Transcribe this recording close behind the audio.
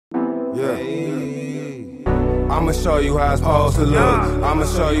I'ma show you how it's supposed to look. I'ma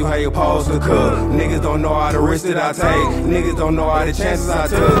show you how you're supposed to cook. Niggas don't know how the risk that I take. Niggas don't know how the chances I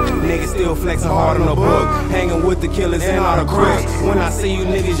took. Niggas still flexing hard on the book. Hanging with the killers and all the crooks. When I see you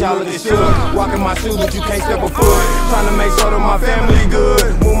niggas, y'all looking shook. Walking my shoes, but you can't step a foot. Trying to make sure that my family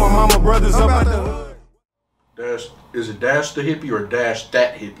good. Move my mama brothers up out the hood. Is it Dash the Hippie or Dash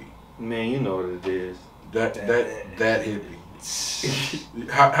That Hippie? Man, you know what it is. That Hippie.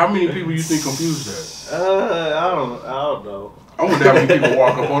 How many people you think confused that? I don't know. I wonder how many people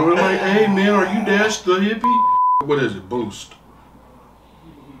walk up on him like, hey man, are you Dash the Hippie? What is it? Boost.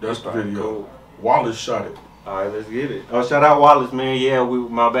 That's the video. Cool. Wallace shot it. Alright, let's get it. Oh, shout out Wallace, man. Yeah,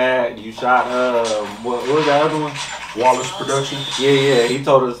 my bad. You shot what was the other one? Wallace Production. Yeah, he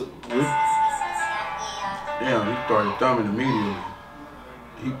told us Damn, he started thumbing immediately.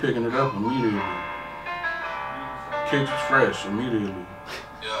 He picking it up immediately. Kicks was fresh immediately.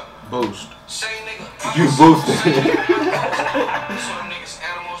 Yeah. Boost. You boosted.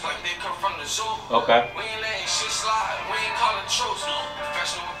 Okay.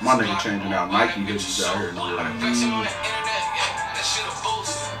 My nigga changing out Nike hippies out here.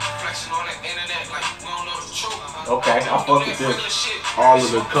 Okay, I fuck with this. All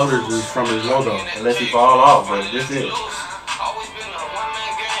of the colors is from his logo. Unless he fall off, but this is.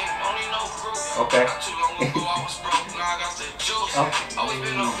 Okay.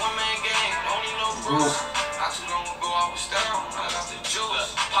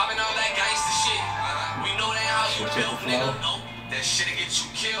 That shit'll get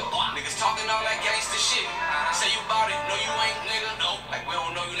you killed. Niggas talking all that gangsta shit. Say you bout it, no you ain't, nigga. No, like we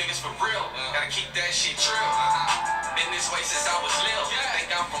don't know you niggas for real. Gotta keep that shit trill. Been this way since I was little.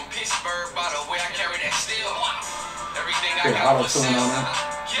 Think I'm from Pittsburgh by the way I carry that steel. Everything I got was auto-tune on that.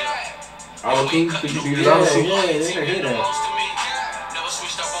 Auto-tune? Did you beat it out? Yeah, they can hear that. Never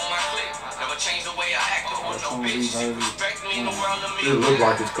switched up on my clip. Never changed the way I act on no bitch. Respect me in the world of me. It look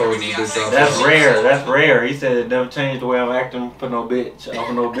like it's cold as a bitch out. That's rare. That's rare. He said it never changed the way I'm acting for no bitch. Off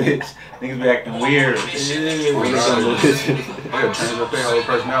of no bitch. Niggas be acting weird. They gotta change up their whole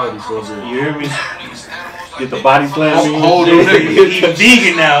personality for a bit. You hear me? Get the body slam. Hold on, He's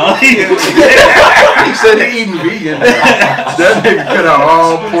vegan now. He said he eating vegan. That nigga cut out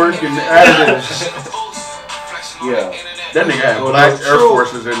all pork and additives. Yeah. That nigga had black Air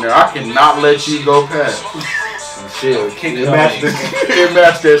Forces in there. I cannot let you go past. Shit, It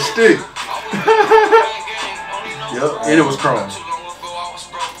matched that stick. Yep, and it was chrome.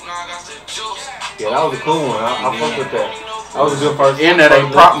 Yeah, that was a cool one. I fucked with that. That was a good first. And that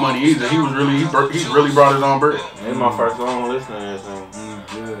ain't prop money either. He really brought his own bread. It's my first song listening to this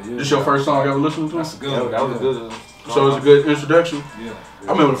thing. This your first song you ever listened to? That's a good one. That was a good one. So it's a good introduction? Yeah.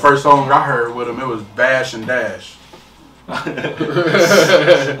 I remember the first song I heard with him, it was Bash and Dash.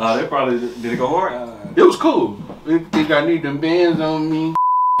 They probably did it go hard? It was cool. Think I need them bands on me.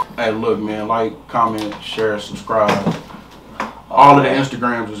 Hey, look, man, like, comment, share, subscribe. All of the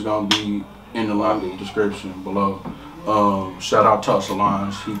Instagrams is gonna be in the link description below. Shout out Tulsa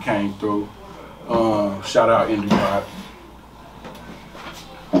Lines, he came through. Shout out YoungEonTheBeat.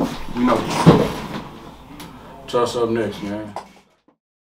 We know. Tulsa up next, man.